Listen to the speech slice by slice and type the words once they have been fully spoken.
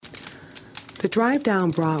The drive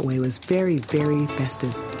down Broadway was very, very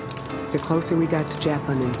festive. The closer we got to Jack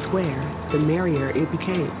London Square, the merrier it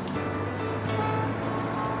became.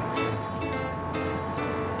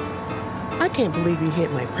 I can't believe you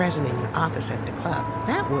hid my present in your office at the club.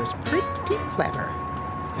 That was pretty clever.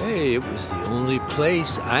 Hey, it was the only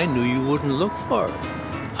place I knew you wouldn't look for it.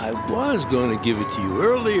 I was going to give it to you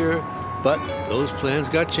earlier, but those plans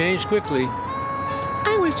got changed quickly.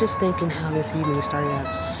 I was just thinking how this evening started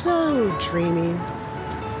out so dreamy.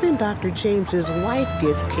 Then Dr. James's wife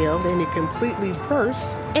gets killed and it completely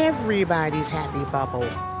bursts everybody's happy bubble.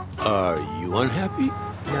 Are you unhappy?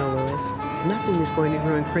 No, Louis. Nothing is going to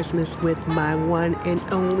ruin Christmas with my one and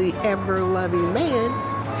only ever-loving man.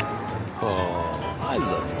 Oh, I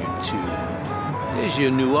love you too. There's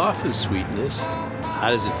your new office, sweetness. How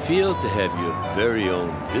does it feel to have your very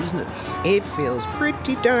own business? It feels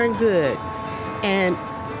pretty darn good. And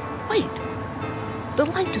wait, the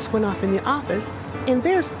light just went off in the office, and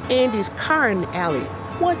there's Andy's car in the alley.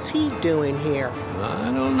 What's he doing here?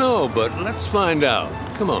 I don't know, but let's find out.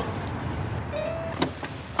 Come on.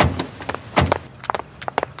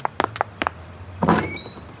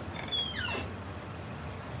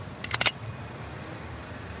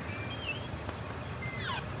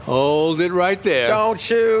 Hold it right there. Don't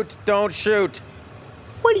shoot. Don't shoot.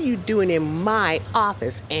 What are you doing in my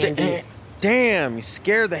office, Andy? Damn, you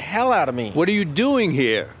scared the hell out of me. What are you doing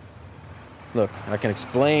here? Look, I can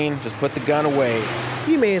explain. Just put the gun away.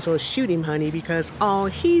 You may as well shoot him, honey, because all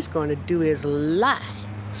he's going to do is lie.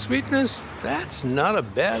 Sweetness, that's not a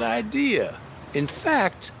bad idea. In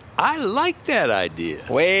fact, I like that idea.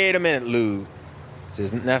 Wait a minute, Lou. This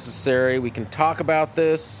isn't necessary. We can talk about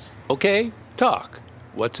this. Okay, talk.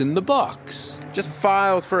 What's in the box? Just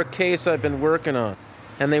files for a case I've been working on.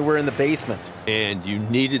 And they were in the basement. And you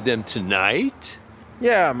needed them tonight?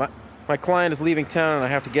 Yeah, my client is leaving town and I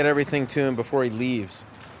have to get everything to him before he leaves.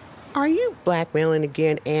 Are you blackmailing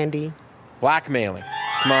again, Andy? Blackmailing?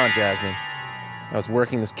 Come on, Jasmine. I was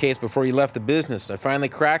working this case before you left the business. I finally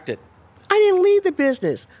cracked it. I didn't leave the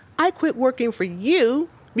business. I quit working for you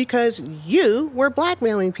because you were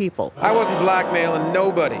blackmailing people. I wasn't blackmailing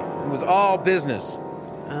nobody. It was all business.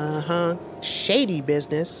 Uh-huh. Shady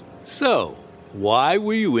business. So, why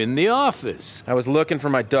were you in the office? I was looking for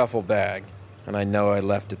my duffel bag, and I know I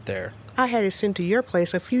left it there. I had it sent to your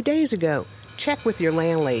place a few days ago. Check with your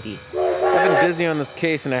landlady. I've been busy on this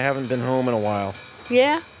case, and I haven't been home in a while.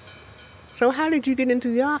 Yeah? So how did you get into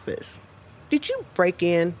the office? Did you break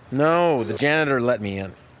in? No, the janitor let me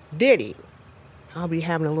in. Did he? I'll be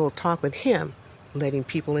having a little talk with him, letting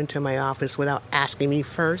people into my office without asking me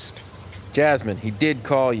first. Jasmine, he did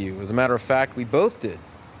call you. As a matter of fact, we both did.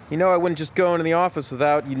 You know I wouldn't just go into the office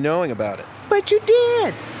without you knowing about it. But you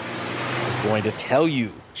did. I was going to tell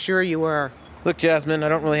you. Sure you were. Look, Jasmine, I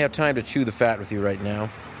don't really have time to chew the fat with you right now.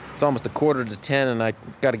 It's almost 9:45, and I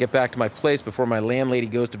got to get back to my place before my landlady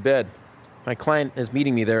goes to bed. My client is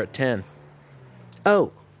meeting me there at 10.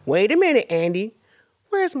 Oh, wait a minute, Andy.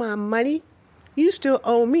 Where's my money? You still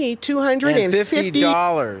owe me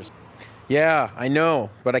 $250. Yeah, I know,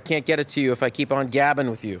 but I can't get it to you if I keep on gabbing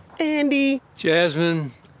with you. Andy.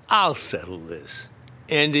 Jasmine, I'll settle this.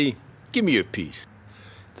 Andy, give me your piece.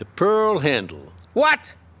 The pearl handle.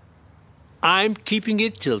 What? I'm keeping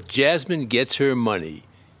it till Jasmine gets her money.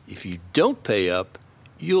 If you don't pay up,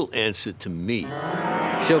 you'll answer to me.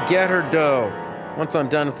 She'll get her dough. Once I'm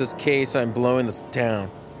done with this case, I'm blowing this town.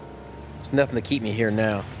 There's nothing to keep me here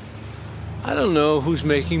now. I don't know who's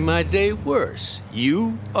making my day worse,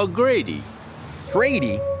 you or Grady.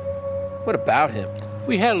 Grady? What about him?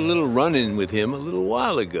 We had a little run-in with him a little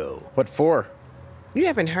while ago. What for? You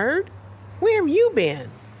haven't heard? Where have you been?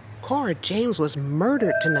 Cora James was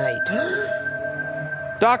murdered tonight.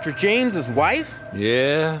 Dr. James's wife?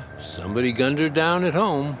 Yeah, somebody gunned her down at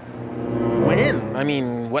home. When? I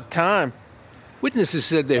mean, what time? Witnesses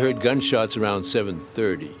said they heard gunshots around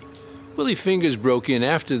 7:30. Willie Fingers broke in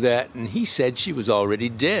after that, and he said she was already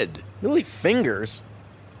dead. Willie Fingers?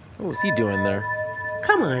 What was he doing there?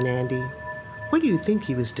 Come on, Andy. What do you think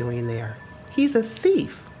he was doing there? He's a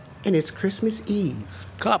thief, and it's Christmas Eve.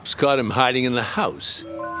 Cops caught him hiding in the house.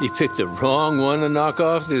 He picked the wrong one to knock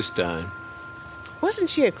off this time. Wasn't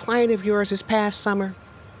she a client of yours this past summer?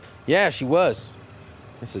 Yeah, she was.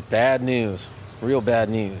 This is bad news. Real bad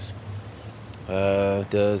news.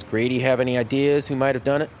 Does Grady have any ideas who might have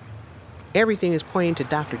done it? Everything is pointing to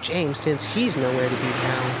Dr. James since he's nowhere to be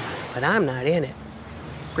found, but I'm not in it.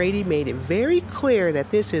 Grady made it very clear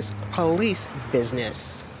that this is police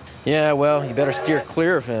business. Yeah, well, you better steer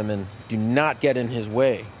clear of him and do not get in his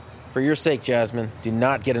way. For your sake, Jasmine, do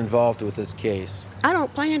not get involved with this case. I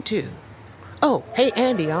don't plan to. Oh, hey,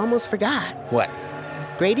 Andy, I almost forgot. What?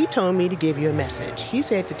 Grady told me to give you a message. He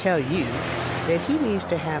said to tell you that he needs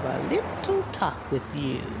to have a little talk with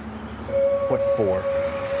you. What for?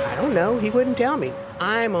 I don't know. He wouldn't tell me.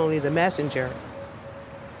 I'm only the messenger.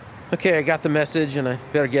 Okay, I got the message, and I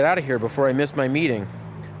better get out of here before I miss my meeting.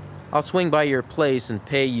 I'll swing by your place and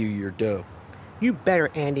pay you your dough. You better,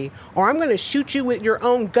 Andy, or I'm going to shoot you with your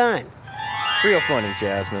own gun. Real funny,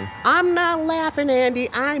 Jasmine. I'm not laughing, Andy.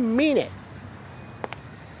 I mean it.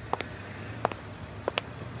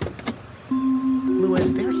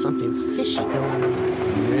 Louis, there's something fishy going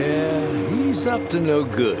on. Yeah, he's up to no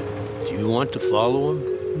good. Do you want to follow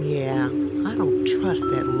him? Yeah, I don't trust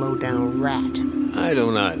that low-down rat. I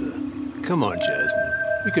don't either. Come on, Jasmine.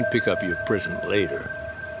 We can pick up your present later.